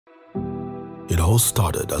all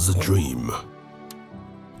started as a dream.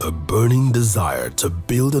 A burning desire to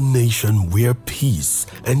build a nation where peace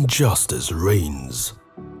and justice reigns.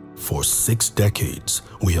 For 6 decades,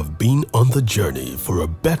 we have been on the journey for a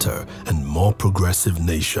better and more progressive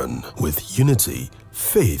nation with unity,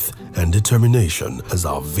 faith, and determination as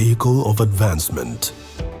our vehicle of advancement.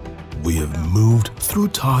 We have moved through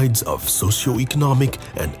tides of socioeconomic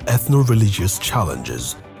and ethno-religious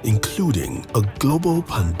challenges, including a global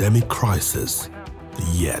pandemic crisis.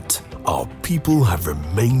 Yet, our people have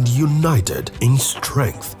remained united in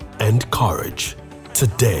strength and courage.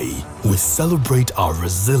 Today, we celebrate our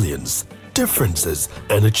resilience, differences,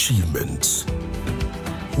 and achievements.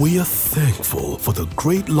 We are thankful for the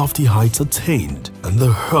great lofty heights attained and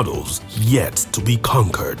the hurdles yet to be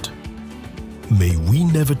conquered. May we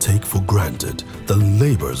never take for granted the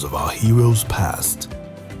labors of our heroes past.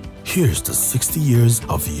 Here's to 60 years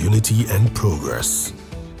of unity and progress.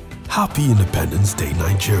 Happy Independence Day,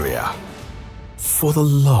 Nigeria. For the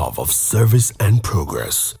love of service and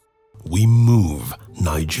progress, we move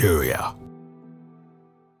Nigeria.